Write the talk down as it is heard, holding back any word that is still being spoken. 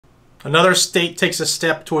Another state takes a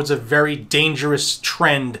step towards a very dangerous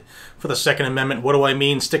trend for the Second Amendment. What do I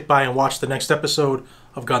mean? Stick by and watch the next episode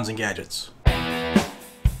of Guns and Gadgets.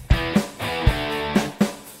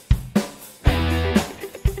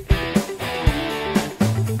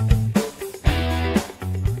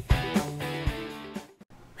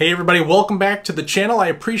 Hey everybody, welcome back to the channel. I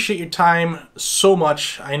appreciate your time so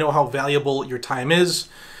much. I know how valuable your time is,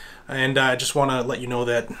 and I just want to let you know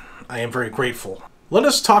that I am very grateful. Let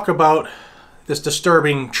us talk about this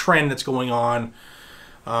disturbing trend that's going on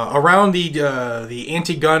around the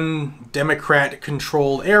anti-gun,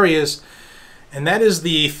 Democrat-controlled areas, and that is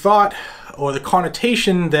the thought or the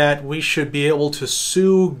connotation that we should be able to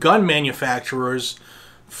sue gun manufacturers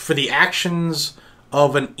for the actions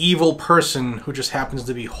of an evil person who just happens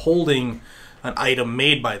to be holding an item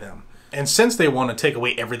made by them. And since they want to take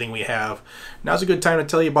away everything we have, now's a good time to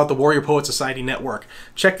tell you about the Warrior Poet Society Network.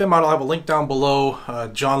 Check them out. I'll have a link down below.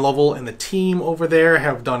 John Lovell and the team over there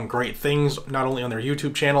have done great things, not only on their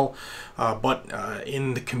YouTube channel, but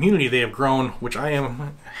in the community they have grown, which I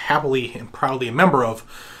am happily and proudly a member of.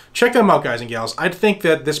 Check them out, guys and gals. I think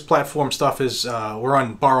that this platform stuff is, we're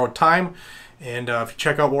on borrowed time. And if you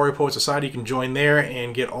check out Warrior Poet Society, you can join there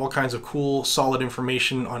and get all kinds of cool, solid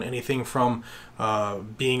information on anything from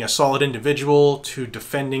being a solid individual to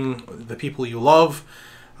defending the people you love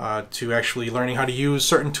to actually learning how to use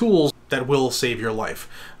certain tools that will save your life.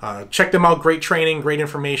 Check them out. Great training, great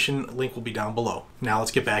information. Link will be down below. Now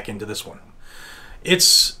let's get back into this one.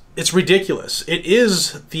 It's ridiculous. It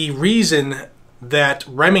is the reason that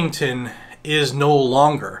Remington is no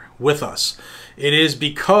longer with us. It is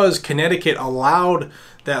because Connecticut allowed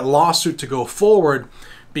that lawsuit to go forward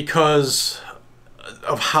because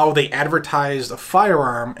of how they advertised a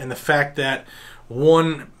firearm and the fact that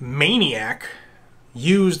one maniac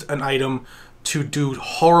used an item to do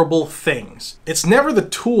horrible things. It's never the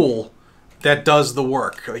tool that does the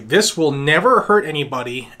work. Like, this will never hurt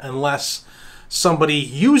anybody unless somebody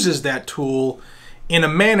uses that tool in a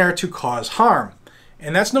manner to cause harm.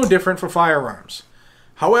 And that's no different for firearms.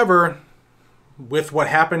 However, with what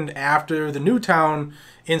happened after the Newtown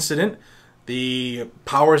incident, the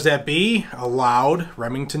powers that be allowed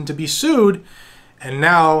Remington to be sued, and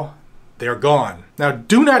now they're gone. Now,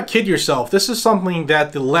 do not kid yourself. This is something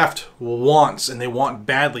that the left wants, and they want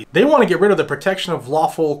badly. They want to get rid of the Protection of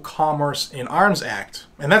Lawful Commerce in Arms Act,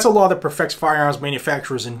 and that's a law that protects firearms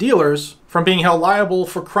manufacturers and dealers from being held liable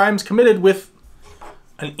for crimes committed with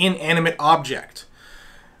an inanimate object.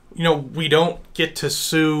 You know, we don't get to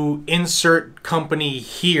sue insert company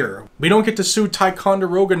here. We don't get to sue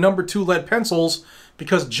Ticonderoga No. 2 lead pencils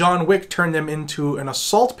because John Wick turned them into an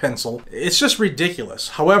assault pencil. It's just ridiculous.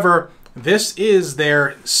 However, this is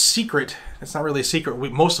their secret. It's not really a secret.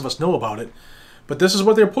 Most of us know about it. But this is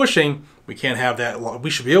what they're pushing. We can't have that. We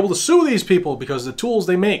should be able to sue these people because of the tools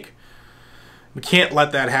they make. We can't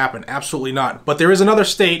let that happen. Absolutely not. But there is another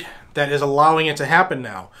state that is allowing it to happen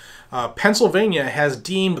now. Pennsylvania has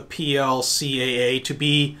deemed PLCAA to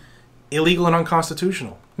be illegal and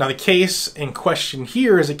unconstitutional. Now, the case in question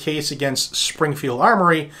here is a case against Springfield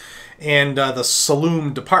Armory and the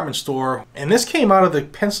Saloon department store, and this came out of the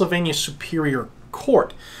Pennsylvania Superior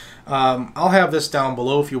Court. I'll have this down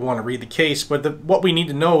below if you want to read the case, but what we need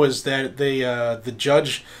to know is that the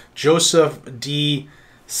judge, Joseph D.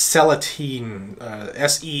 Seletyn,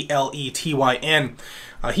 S-E-L-E-T-Y-N,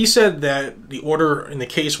 he said that the order in the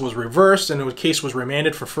case was reversed and the case was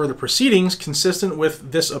remanded for further proceedings consistent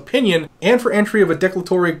with this opinion and for entry of a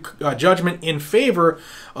declaratory judgment in favor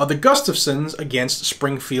of the Gustafsons against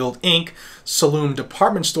Springfield Inc., Saloon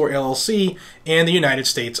Department Store LLC, and the United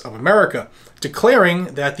States of America,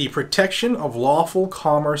 declaring that the Protection of Lawful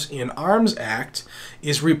Commerce in Arms Act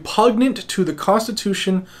is repugnant to the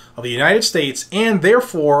Constitution of the United States and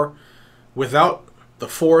therefore without the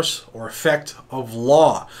force or effect of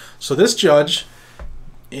law. So this judge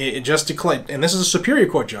just declared, and this is a Superior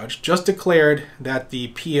Court judge, just declared that the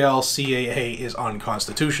PLCAA is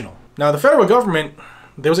unconstitutional. Now, the federal government,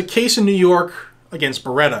 there was a case in New York against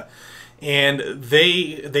Beretta, and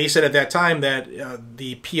they said at that time that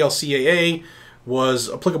the PLCAA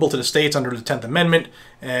was applicable to the states under the 10th Amendment,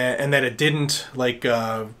 and that it didn't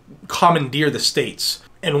commandeer the states.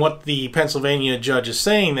 And what the Pennsylvania judge is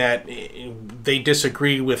saying, that they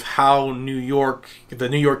disagree with how the New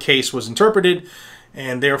York case was interpreted,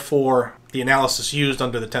 and therefore the analysis used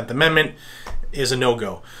under the 10th Amendment is a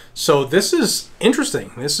no-go. So this is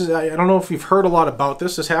interesting. This is, I don't know if you've heard a lot about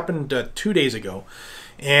this. This happened 2 days ago.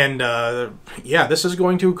 And yeah, this is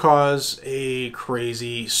going to cause a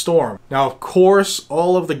crazy storm. Now, of course,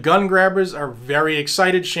 all of the gun grabbers are very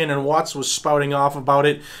excited. Shannon Watts was spouting off about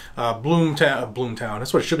it. Bloomtown,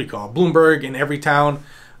 that's what it should be called. Bloomberg in every town.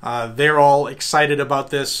 They're all excited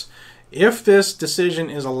about this. If this decision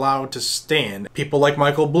is allowed to stand, people like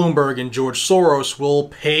Michael Bloomberg and George Soros will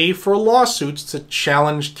pay for lawsuits to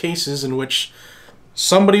challenge cases in which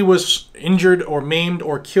somebody was injured or maimed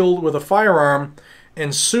or killed with a firearm,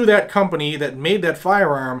 and sue that company that made that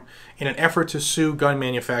firearm in an effort to sue gun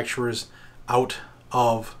manufacturers out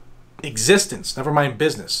of existence. Never mind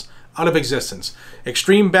business. Out of existence.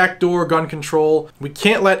 Extreme backdoor gun control. We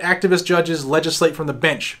can't let activist judges legislate from the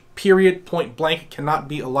bench. Period. Point blank. It cannot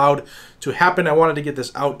be allowed to happen. I wanted to get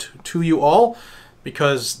this out to you all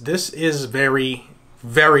because this is very,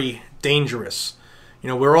 very dangerous. You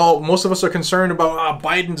know, most of us are concerned about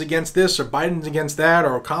Biden's against this or Biden's against that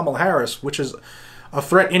or Kamala Harris, which is a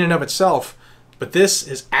threat in and of itself. But this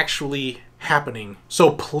is actually happening.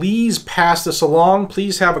 So please pass this along.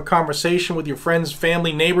 Please have a conversation with your friends,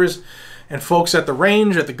 family, neighbors, and folks at the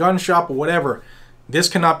range, at the gun shop, or whatever. This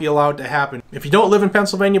cannot be allowed to happen. If you don't live in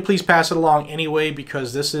Pennsylvania, please pass it along anyway,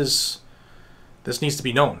 because this needs to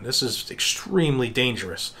be known. This is extremely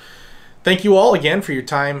dangerous. Thank you all again for your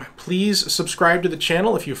time. Please subscribe to the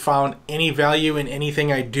channel if you found any value in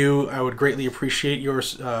anything I do. I would greatly appreciate your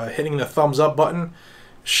hitting the thumbs up button.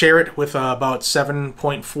 Share it with about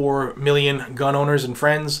 7.4 million gun owners and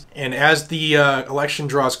friends. And as the election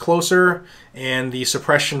draws closer and the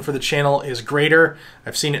suppression for the channel is greater,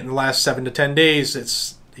 I've seen it in the last 7 to 10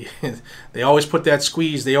 days, they always put that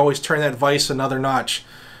squeeze, they always turn that vice another notch.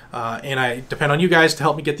 And I depend on you guys to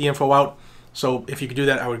help me get the info out. So if you could do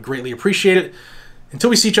that, I would greatly appreciate it. Until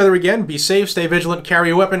we see each other again, be safe, stay vigilant, carry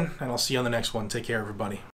a weapon, and I'll see you on the next one. Take care,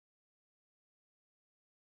 everybody.